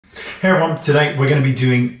Hey everyone, today we're going to be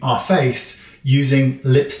doing our face using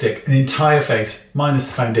lipstick, an entire face minus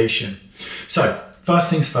the foundation. So first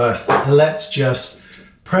things first, let's just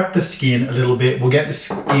prep the skin a little bit. We'll get the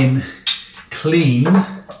skin clean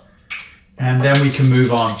and then we can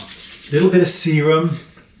move on. A little bit of serum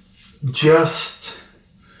just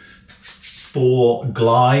for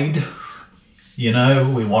glide. You know,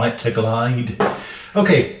 we want it to glide.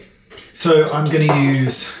 Okay, so I'm going to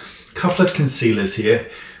use a couple of concealers here.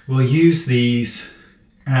 We'll use these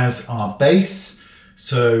as our base.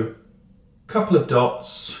 So a couple of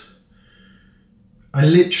dots. I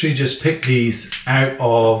literally just picked these out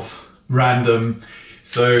of random.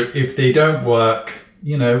 So if they don't work,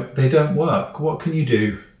 you know, they don't work. What can you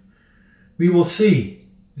do? We will see.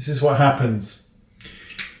 This is what happens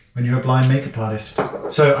when you're a blind makeup artist.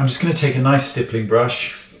 So I'm just going to take a nice stippling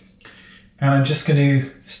brush and I'm just going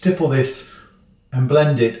to stipple this and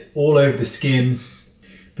blend it all over the skin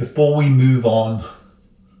before we move on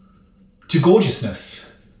to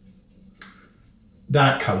gorgeousness.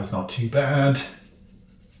 That colour's not too bad.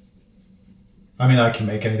 I mean, I can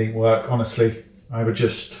make anything work, honestly. I would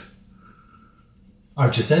just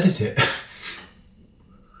edit it.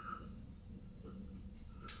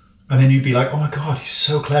 And then you'd be like, oh my God, you're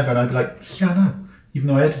so clever. And I'd be like, yeah, I know, even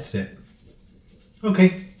though I edited it.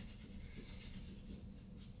 Okay.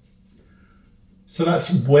 So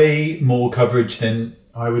that's way more coverage than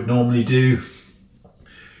I would normally do.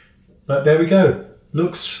 But there we go.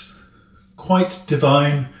 Looks quite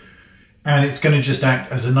divine. And it's going to just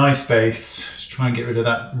act as a nice base. Just try and get rid of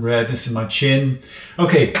that redness in my chin.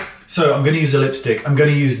 Okay, so I'm going to use a lipstick. I'm going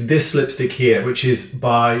to use this lipstick here, which is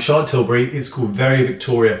by Charlotte Tilbury. It's called Very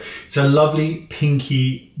Victoria. It's a lovely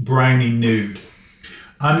pinky brownie nude.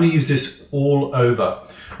 I'm going to use this all over.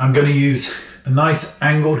 I'm going to use a nice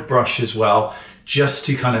angled brush as well, just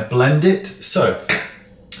to kind of blend it. So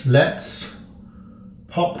let's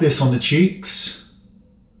pop this on the cheeks,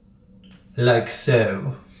 like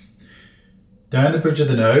so. Down the bridge of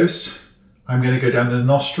the nose. I'm going to go down the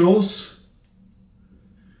nostrils.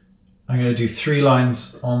 I'm going to do 3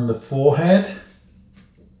 lines on the forehead.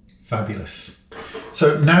 Fabulous.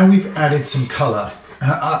 So now we've added some colour.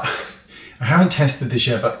 I haven't tested this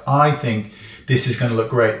yet, but I think this is going to look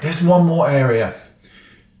great. There's one more area.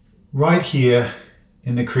 Right here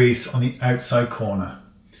in the crease on the outside corner.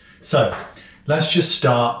 So let's just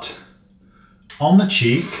start on the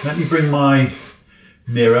cheek. Let me bring my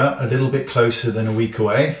mirror a little bit closer than a week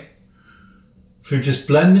away. So just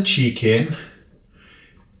blend the cheek in.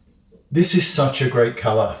 This is such a great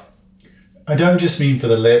color. I don't just mean for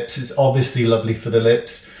the lips, it's obviously lovely for the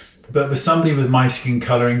lips, but for somebody with my skin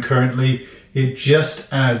coloring currently, it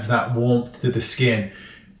just adds that warmth to the skin.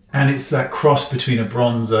 And it's that cross between a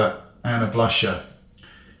bronzer and a blusher.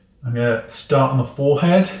 I'm going to start on the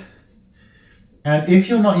forehead. And if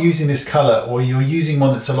you're not using this color, or you're using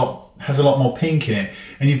one that's has a lot more pink in it,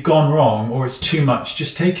 and you've gone wrong, or it's too much,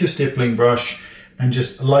 just take your stippling brush and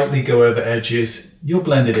just lightly go over edges. You'll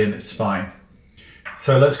blend it in, it's fine.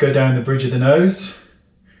 So let's go down the bridge of the nose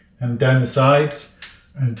and down the sides.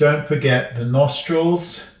 And don't forget the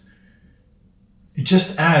nostrils. It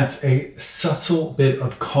just adds a subtle bit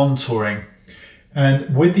of contouring.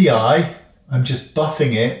 And with the eye, I'm just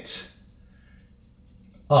buffing it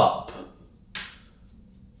up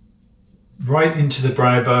right into the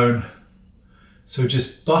brow bone. So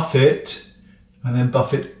just buff it and then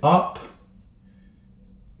buff it up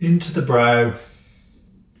into the brow.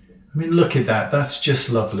 I mean, look at that. That's just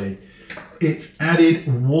lovely. It's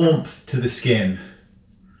added warmth to the skin.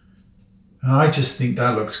 And I just think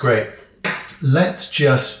that looks great. Let's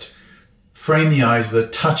just frame the eyes with a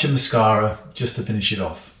touch of mascara just to finish it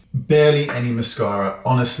off. Barely any mascara,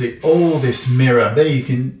 honestly. Oh, this mirror. There, you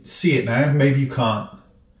can see it now. Maybe you can't.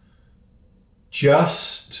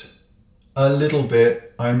 Just a little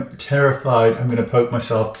bit. I'm terrified I'm going to poke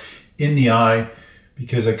myself in the eye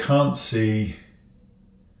because I can't see.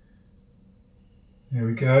 There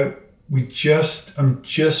we go. I'm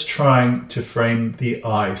just trying to frame the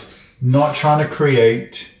eyes, not trying to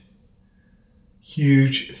create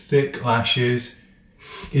huge, thick lashes.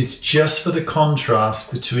 It's just for the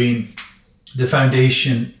contrast between the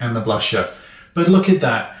foundation and the blusher. But look at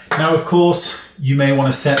that. Now, of course, you may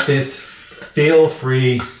want to set this. Feel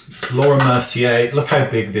free. Laura Mercier, look how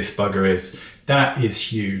big this bugger is. That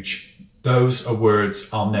is huge. Those are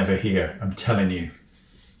words I'll never hear, I'm telling you.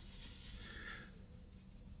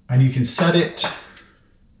 And you can set it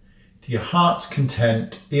to your heart's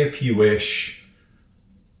content if you wish.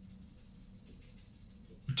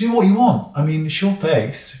 Do what you want. I mean, it's your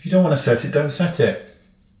face. If you don't want to set it, don't set it.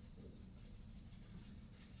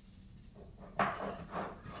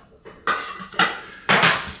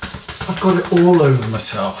 I've got it all over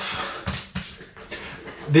myself.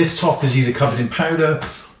 This top is either covered in powder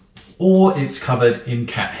or it's covered in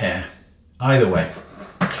cat hair. Either way.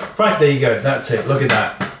 Right, there you go. That's it. Look at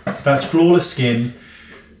that. That's flawless skin.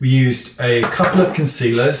 We used a couple of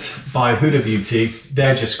concealers by Huda Beauty.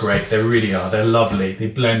 They're just great. They really are. They're lovely.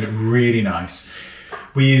 They blend really nice.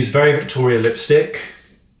 We used Very Victoria lipstick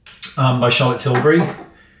by Charlotte Tilbury.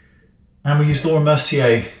 And we used Laura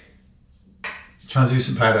Mercier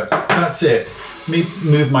translucent powder. That's it. Let me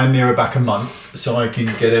move my mirror back a month so I can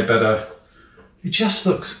get a better... It just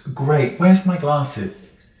looks great. Where's my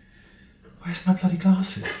glasses? Where's my bloody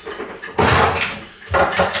glasses?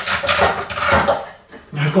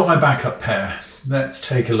 I've got my backup pair. Let's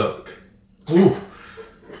take a look. Ooh,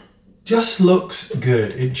 just looks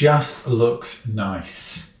good. It just looks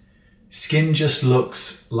nice. Skin just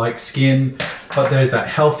looks like skin, but there's that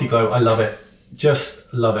healthy glow. I love it.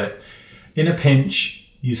 Just love it. In a pinch,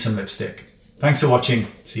 use some lipstick. Thanks for watching.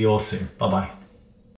 See you all soon. Bye-bye.